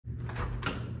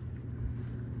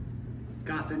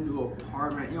got the new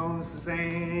apartment, you know what I'm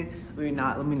saying?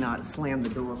 Let me not slam the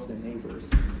door for the neighbors,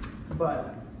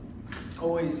 but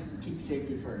always keep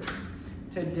safety first.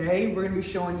 Today, we're gonna be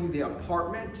showing you the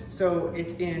apartment. So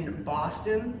it's in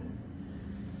Boston.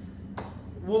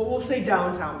 We'll say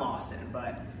downtown Boston,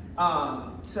 but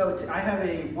I have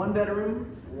a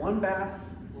 1-bedroom, 1-bath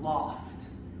loft,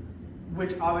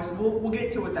 which obviously we'll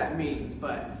get to what that means,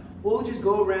 but we'll just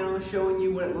go around showing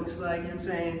you what it looks like, you know what I'm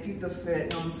saying? Peep the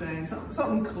fit, you know what I'm saying?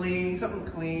 Something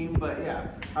clean, but yeah.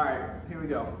 All right, here we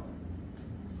go.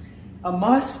 A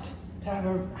must to have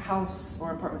a house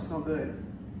or apartment smell good.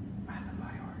 Bath and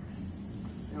Body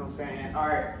Works, you know what I'm saying? All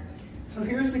right, so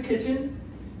here's the kitchen.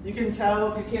 You can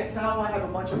tell, if you can't tell, I have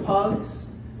a bunch of pugs.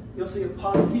 You'll see a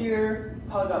pug here,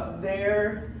 pug up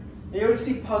there. You'll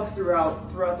see pugs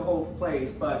throughout the whole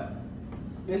place, but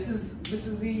this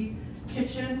is the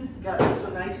kitchen. Got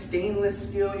some nice stainless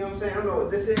steel, you know what I'm saying? I don't know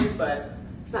what this is, but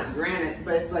it's not granite,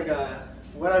 but it's like a,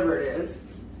 whatever it is.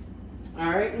 All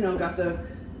right, you know, got the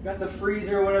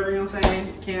freezer or whatever, you know what I'm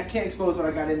saying? Can't expose what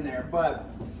I got in there, but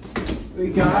we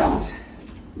got,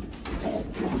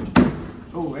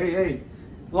 oh, hey.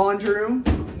 Laundry room,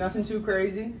 nothing too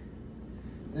crazy.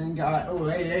 Then got, oh,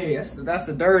 hey, that's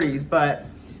the dirties, but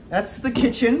that's the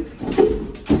kitchen.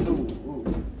 Ooh.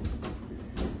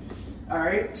 All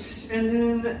right, and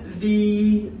then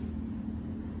the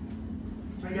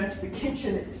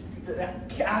kitchen,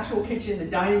 the actual kitchen, the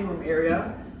dining room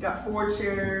area, got 4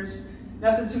 chairs,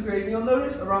 nothing too crazy. You'll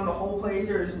notice around the whole place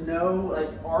there is no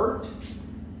like art,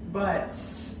 but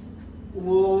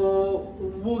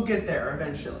we'll get there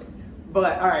eventually.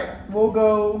 But all right,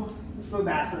 let's go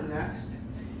bathroom next.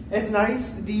 It's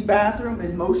nice, the bathroom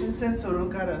is motion sense, so don't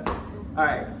gotta, all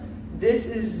right. This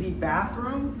is the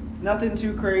bathroom, nothing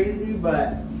too crazy,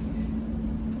 but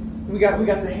we got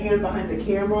the hand behind the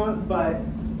camera, but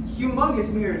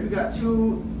humongous mirrors. We got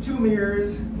two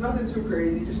mirrors, nothing too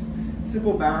crazy, just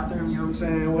simple bathroom, you know what I'm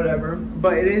saying, whatever.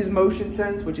 But it is motion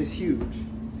sense, which is huge.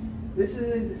 This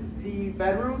is the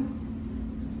bedroom,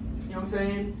 you know what I'm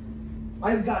saying?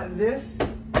 I've got this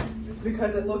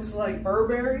because it looks like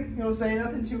Burberry, you know what I'm saying?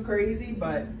 Nothing too crazy,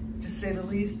 but to say the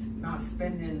least, not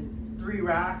spending 3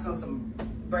 racks on some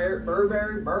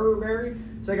Burberry.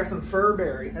 So I got some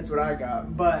Furberry, that's what I got.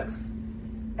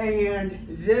 And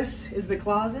this is the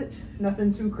closet,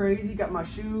 nothing too crazy. Got my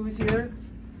shoes here.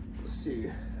 Let's see,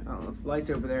 I don't know if the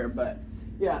light's over there, but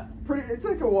yeah, it's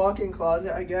like a walk-in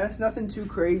closet, I guess. Nothing too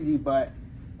crazy, but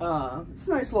it's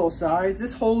a nice little size.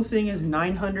 This whole thing is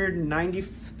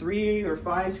 993 or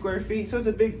 5 square feet, so it's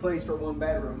a big place for 1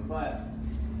 bedroom.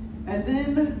 And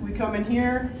then we come in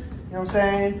here, you know what I'm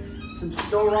saying? Some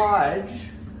storage,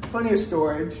 plenty of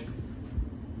storage.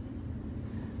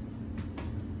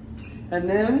 And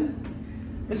then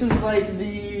this is like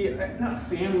the, not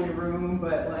family room,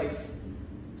 but like,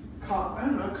 I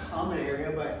don't know, common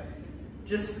area, but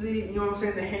just the, you know what I'm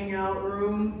saying, the hangout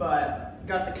room, but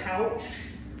got the couch.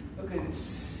 Looking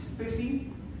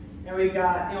spiffy. And we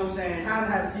got, you know what I'm saying, how to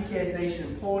have CKS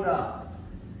Nation pulled up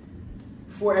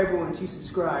for everyone to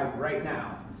subscribe right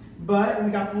now. But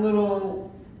we got the little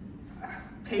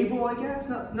table, I guess,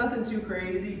 nothing too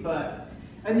crazy, but,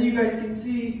 and then you guys can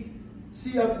see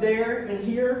up there and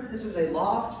here, this is a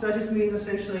loft, so that just means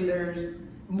essentially there's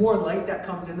more light that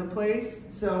comes into place.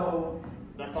 So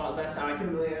that's all, that's how I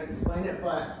can really explain it,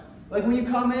 but like when you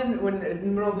come in, in the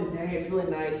middle of the day, it's really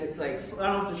nice. It's like, I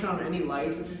don't have to turn on any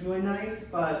lights, which is really nice,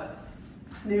 but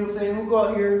you know what I'm saying? We'll go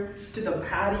out here to the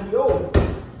patio.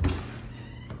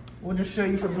 We'll just show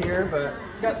you from here, but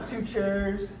got the 2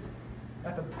 chairs,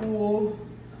 got the pool,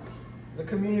 the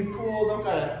community pool. We don't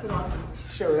have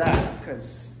to show that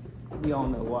because we all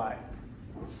know why.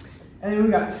 And then we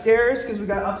got stairs because we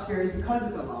got upstairs because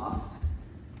it's a loft.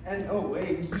 And oh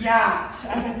wait, yacht!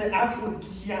 I got the absolute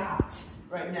yacht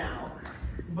right now.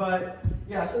 But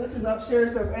yeah, so this is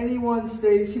upstairs, so if anyone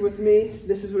stays here with me,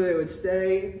 this is where they would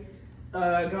stay.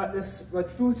 Got this like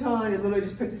futon, I literally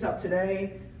just picked this up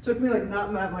today. Took me like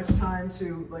not that much time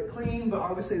to like clean, but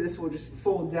obviously this will just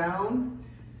fold down.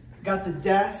 Got the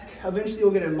desk, eventually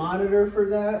we'll get a monitor for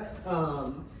that.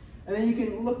 And then you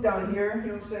can look down here, you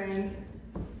know what I'm saying?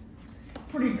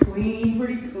 Pretty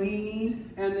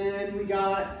clean. And then we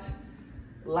got,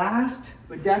 last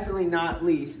but definitely not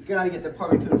least, gotta get the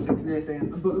apartment code to fix this,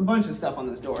 and a bunch of stuff on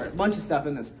this door, a bunch of stuff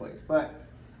in this place. But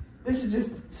this is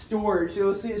just storage.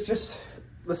 You'll see it's just,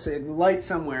 let's say, light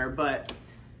somewhere, but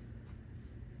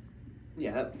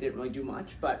yeah, that didn't really do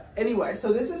much. But anyway,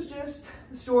 so this is just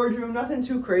the storage room, nothing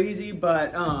too crazy,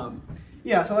 but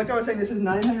yeah, so like I was saying, this is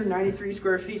 993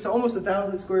 square feet, so almost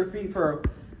 1,000 square feet for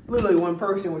literally 1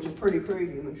 person, which is pretty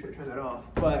crazy. Make sure to turn that off.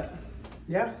 But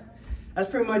yeah, that's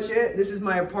pretty much it. This is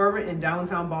my apartment in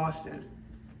downtown Boston.